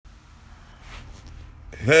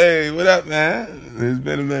Hey, what up, man? It's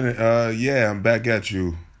been a minute. Yeah, I'm back at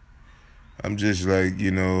you. I'm just like,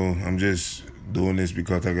 I'm just doing this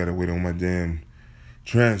because I gotta wait on my damn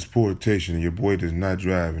transportation. Your boy does not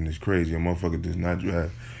drive, and it's crazy. A motherfucker does not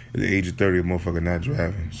drive. At the age of 30, a motherfucker not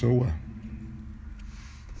driving. So what?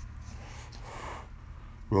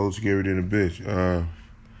 Road scary than a bitch.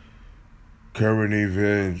 Current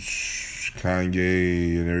events,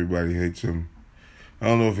 Kanye and everybody hates him. I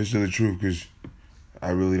don't know if it's still the truth because I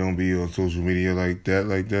really don't be on social media like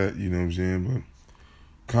that. You know what I'm saying?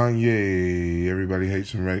 But Kanye, everybody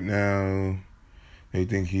hates him right now. They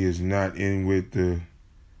think he is not in with the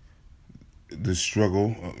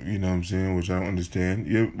struggle, you know what I'm saying, which I don't understand.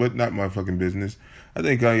 Yeah, but not my fucking business. I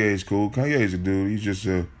think Kanye is cool. Kanye is a dude. He's just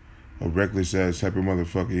a reckless ass type of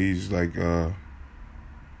motherfucker. He's like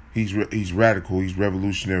he's radical. He's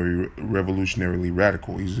revolutionarily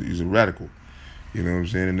radical. He's a radical. You know what I'm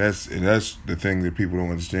saying? And that's the thing that people don't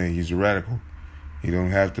understand. He's a radical. He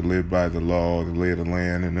don't have to live by the law, the lay of the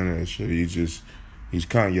land, and none of that shit. He's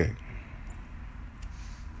Kanye.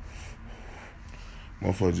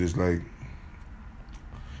 Motherfucker just like,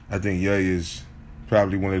 I think Ye is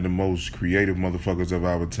probably one of the most creative motherfuckers of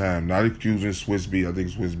our time. Not accusing Swiss Beats. I think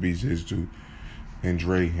Swiss Beats is too. And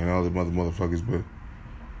Dre and all the motherfuckers, but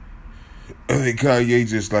I think Kanye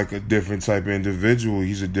just like a different type of individual.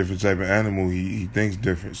 He's a different type of animal. He thinks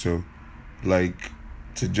different. So, like,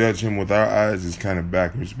 to judge him with our eyes is kind of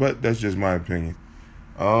backwards. But that's just my opinion.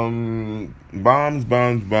 Bombs.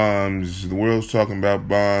 The world's talking about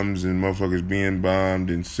bombs and motherfuckers being bombed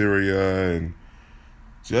in Syria, and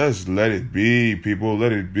just let it be, people.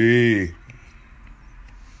 Let it be.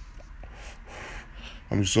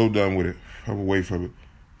 I'm so done with it. I'm away from it.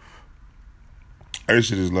 That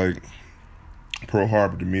shit is like Pearl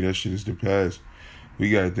Harbor to me. That shit is the past. We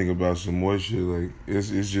gotta think about some more shit. Like it's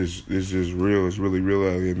just real. It's really real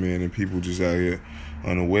out here, man. And people just out here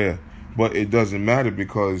unaware. But it doesn't matter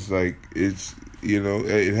because like it's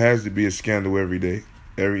it has to be a scandal every day.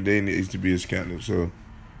 Every day needs to be a scandal. So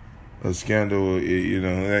a scandal,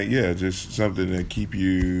 just something that keep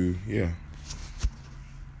you,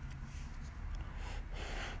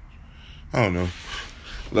 I don't know.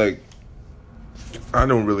 Like I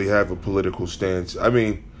don't really have a political stance. I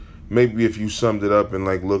mean, maybe if you summed it up and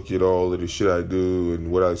like looked at all of the shit I do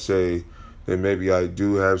and what I say, then maybe I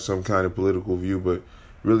do have some kind of political view. But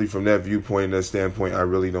really, from that viewpoint, that standpoint, I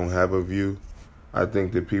really don't have a view. I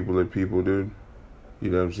think that people are people, dude. You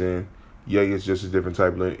know what I'm saying? Yeah, it's just a different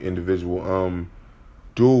type of individual.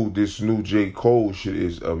 Dude, this new J. Cole shit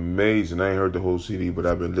is amazing. I ain't heard the whole CD, but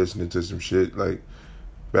I've been listening to some shit like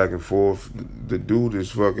back and forth. The dude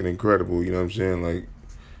is fucking incredible. You know what I'm saying? Like,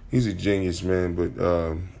 he's a genius, man. But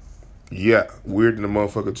yeah, weird in the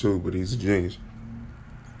motherfucker too. But he's a genius.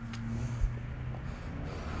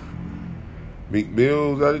 Meek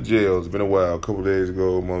Mill's out of jail. It's been a while. A couple days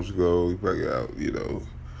ago, months ago, he back out.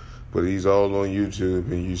 But he's all on YouTube,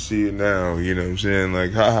 and you see it now. You know what I'm saying?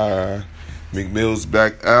 Like, haha, Meek Mill's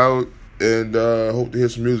back out, and hope to hear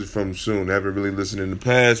some music from him soon. I haven't really listened in the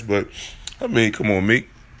past, but I mean, come on, Meek.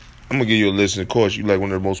 I'm gonna give you a listen. Of course, you like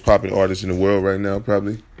one of the most popular artists in the world right now,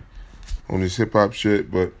 probably on this hip hop shit.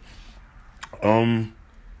 But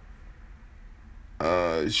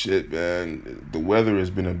shit, man. The weather has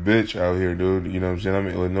been a bitch out here, dude. You know what I'm saying? I'm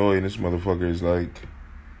in Illinois, and this motherfucker is like,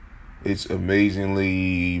 it's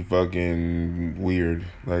amazingly fucking weird.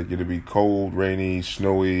 Like, it'll be cold, rainy,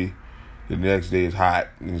 snowy. The next day it's hot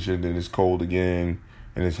and shit. Then it's cold again,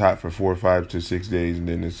 and it's hot for 4 or 5 to 6 days, and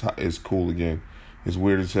then it's cool again. It's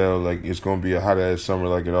weird as hell. Like, it's gonna be a hot ass summer,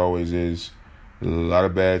 like it always is. A lot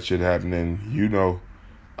of bad shit happening,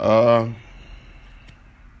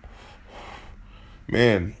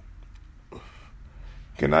 Man,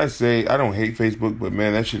 can I say I don't hate Facebook, but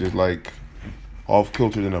man, that shit is like off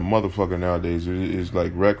kilter than a motherfucker nowadays. It's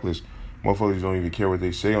like reckless. Motherfuckers don't even care what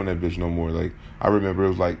they say on that bitch no more. Like, I remember it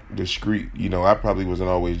was like discreet. I probably wasn't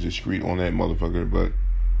always discreet on that motherfucker, but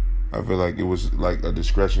I feel like it was like a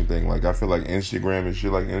discretion thing. Like, I feel like Instagram and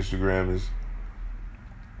shit, like Instagram is,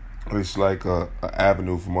 it's like a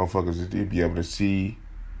avenue for motherfuckers to be able to see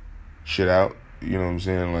shit out. You know what I'm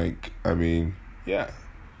saying? Like, I mean, yeah,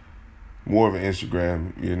 more of an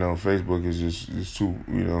Instagram. Facebook is just too.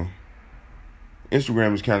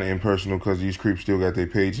 Instagram is kind of impersonal because these creeps still got their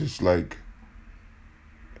pages. Like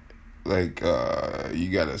you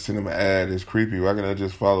gotta send them an ad. It's creepy. Why can't I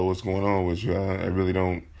just follow what's going on with you? I really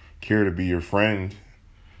don't care to be your friend.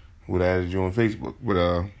 Would add you on Facebook,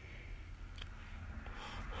 but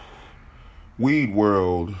weed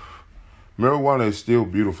world. Marijuana is still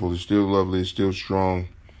beautiful. It's still lovely. It's still strong.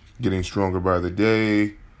 Getting stronger by the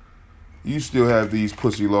day. you still have these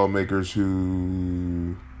pussy lawmakers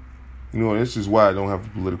who, this is why I don't have a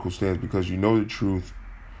political stance, because you know the truth.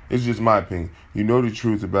 It's just my opinion. You know the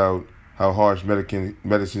truth about how harsh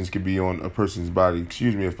medicines can be on a person's body.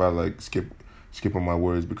 Excuse me if I skip on my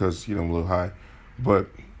words because I'm a little high, but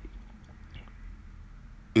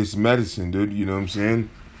it's medicine, dude. You know what I'm saying?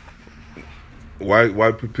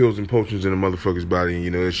 Why put pills and potions in a motherfucker's body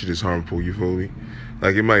and that shit is harmful, you feel me?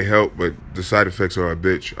 Like, it might help, but the side effects are a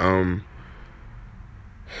bitch.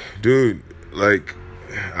 Dude, like,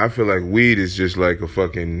 I feel like weed is just like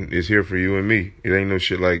it's here for you and me. It ain't no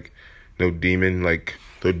shit like no demon, like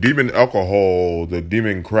the demon alcohol, the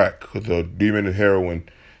demon crack, the demon heroin.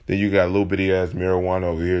 Then you got little bitty ass marijuana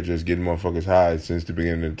over here just getting motherfuckers high since the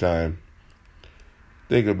beginning of time.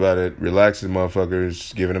 Think about it. Relaxing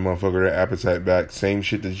motherfuckers, giving a motherfucker their appetite back. Same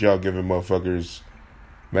shit that y'all giving motherfuckers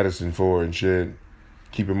medicine for and shit.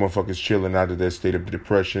 Keeping motherfuckers chilling out of their state of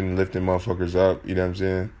depression, lifting motherfuckers up. You know what I'm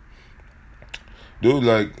saying? Dude,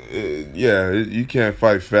 like, you can't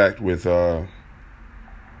fight fact with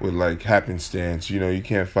like happenstance. You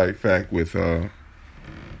can't fight fact with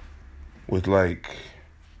like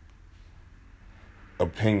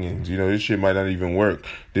opinions. This shit might not even work.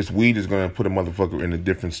 This weed is gonna put a motherfucker in a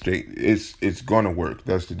different state. It's gonna work.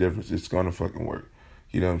 That's the difference. It's gonna fucking work.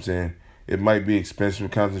 You know what I'm saying? It might be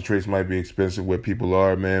expensive. Concentrates might be expensive where people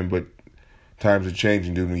are, man. But times are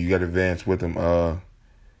changing, dude. When you gotta advance with them.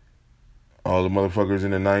 All the motherfuckers in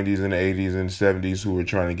the 90s and the 80s and the 70s who were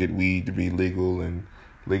trying to get weed to be legal and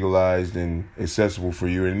legalized and accessible for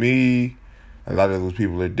you and me. A lot of those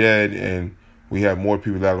people are dead, and we have more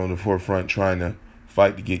people out on the forefront trying to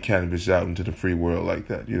fight to get cannabis out into the free world like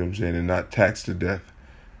that. You know what I'm saying? And not taxed to death.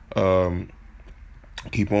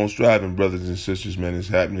 Keep on striving, brothers and sisters, man. It's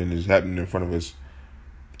happening in front of us.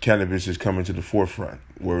 Cannabis is coming to the forefront.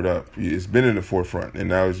 Word up. It's been in the forefront, and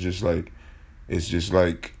now it's just like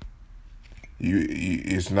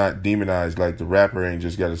it's not demonized. Like, the rapper ain't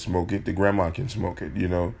just got to smoke it. The grandma can smoke it,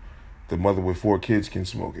 The mother with 4 kids can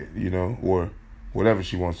smoke it, or whatever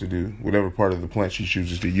she wants to do. Whatever part of the plant she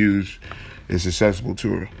chooses to use is accessible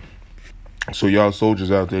to her. So y'all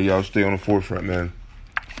soldiers out there, y'all stay on the forefront, man.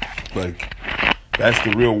 Like, that's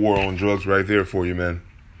the real war on drugs right there for you, man.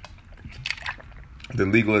 The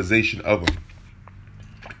legalization of them.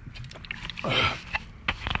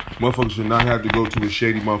 Motherfuckers should not have to go to a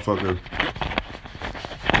shady motherfucker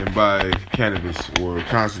and buy cannabis or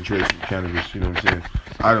concentrate some cannabis, you know what I'm saying?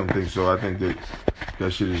 I don't think so. I think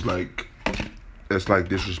that shit is that's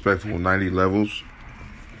disrespectful 90 levels.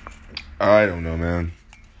 I don't know, man.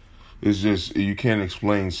 It's just, you can't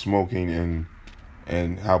explain smoking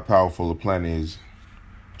and how powerful a plant is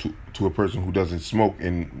to a person who doesn't smoke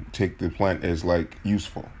and take the plant as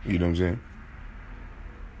useful. You know what I'm saying?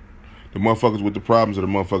 The motherfuckers with the problems are the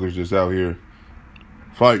motherfuckers just out here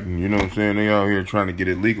fighting, you know what I'm saying? They out here trying to get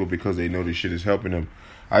it legal because they know this shit is helping them.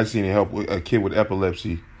 I seen it help a kid with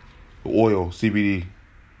epilepsy. The oil, CBD,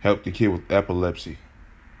 helped the kid with epilepsy.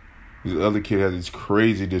 The other kid had this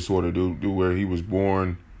crazy disorder, dude, where he was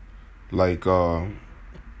born deformed.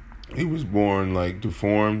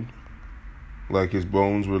 Like, his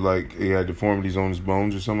bones were he had deformities on his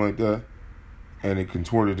bones or something like that. And it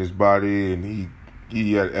contorted his body, and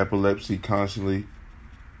he had epilepsy constantly,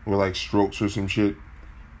 or strokes or some shit.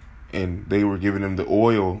 And they were giving him the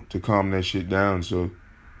oil to calm that shit down. So,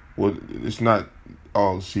 it's not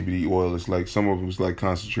all CBD oil. It's some of it's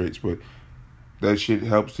concentrates, but that shit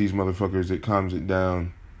helps these motherfuckers. It calms it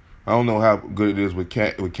down. I don't know how good it is with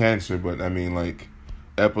cancer, but I mean,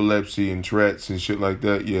 epilepsy and Tourette's and shit like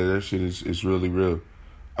that. Yeah, that shit is really real.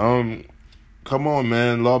 Come on,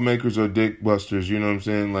 man. Lawmakers are dick busters. You know what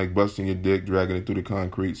I'm saying? Busting your dick, dragging it through the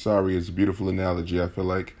concrete. Sorry, it's a beautiful analogy. I feel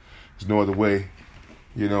like there's no other way.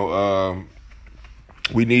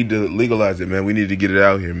 We need to legalize it, man. We need to get it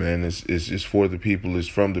out here, man. It's for the people. It's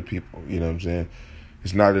from the people. You know what I'm saying?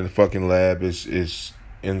 It's not in the fucking lab. It's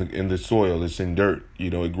in the soil. It's in dirt.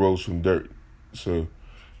 It grows from dirt. So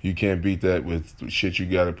you can't beat that with shit you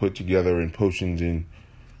got to put together and potions and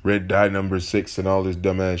red dye number 6 and all this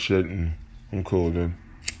dumbass shit. And I'm cool, dude.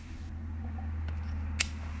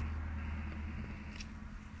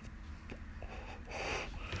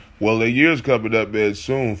 Well, the year's coming up, man,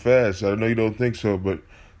 soon, fast. I know you don't think so, but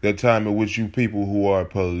that time in which you people who are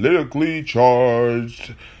politically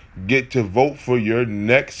charged get to vote for your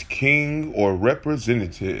next king or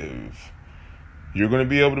representative. You're going to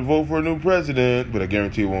be able to vote for a new president, but I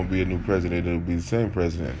guarantee it won't be a new president. It'll be the same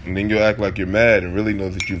president. And then you'll act like you're mad and really know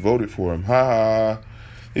that you voted for him. Ha ha.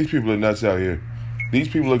 These people are nuts out here. These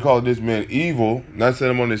people are calling this man evil. Not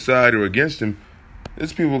saying I'm on his side or against him.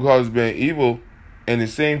 These people call this man evil. And the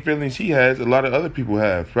same feelings he has, a lot of other people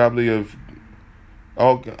have, probably of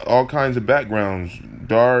all kinds of backgrounds,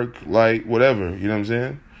 dark, light, whatever. You know what I'm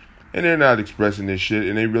saying? And they're not expressing this shit,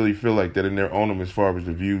 and they really feel like that, and they're on them as far as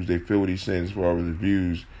the views. They feel what he's saying as far as the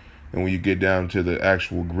views, and when you get down to the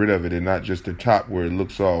actual grit of it, and not just the top where it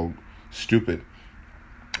looks all stupid.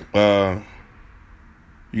 You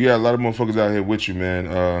got a lot of motherfuckers out here with you,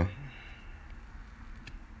 man.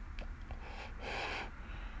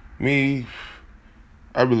 Me,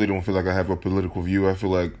 I really don't feel like I have a political view. I feel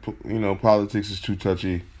like, politics is too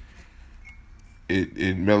touchy.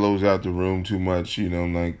 It mellows out the room too much,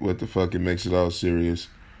 like, what the fuck, it makes it all serious.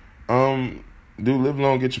 Dude, live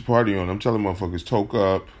long, get your party on. I'm telling motherfuckers, toke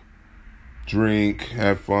up, drink,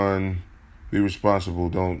 have fun, be responsible,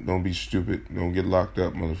 don't be stupid, don't get locked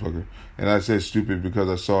up, motherfucker. And I said stupid because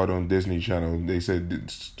I saw it on Disney Channel. They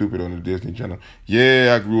said stupid on the Disney Channel.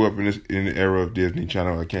 Yeah, I grew up in the era of Disney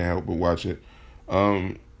Channel. I can't help but watch it.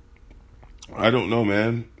 I don't know,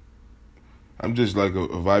 man. I'm just like a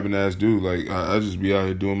vibing ass dude. Like, I just be out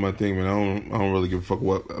here doing my thing, man. I don't really give a fuck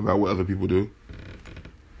about what other people do.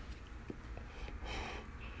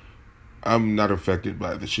 I'm not affected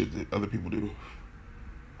by the shit that other people do.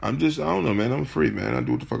 I don't know, man. I'm free, man. I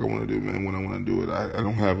do what the fuck I want to do, man, when I want to do it. I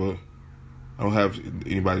don't have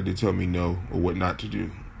anybody to tell me no or what not to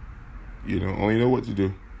do. Only know what to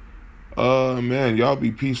do. Man, y'all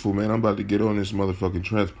be peaceful, man. I'm about to get on this motherfucking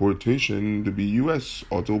transportation to be U.S.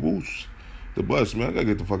 Autobus. The bus, man. I gotta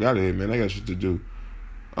get the fuck out of here, man. I got shit to do.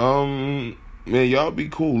 Man, y'all be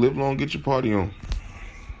cool. Live long, get your party on.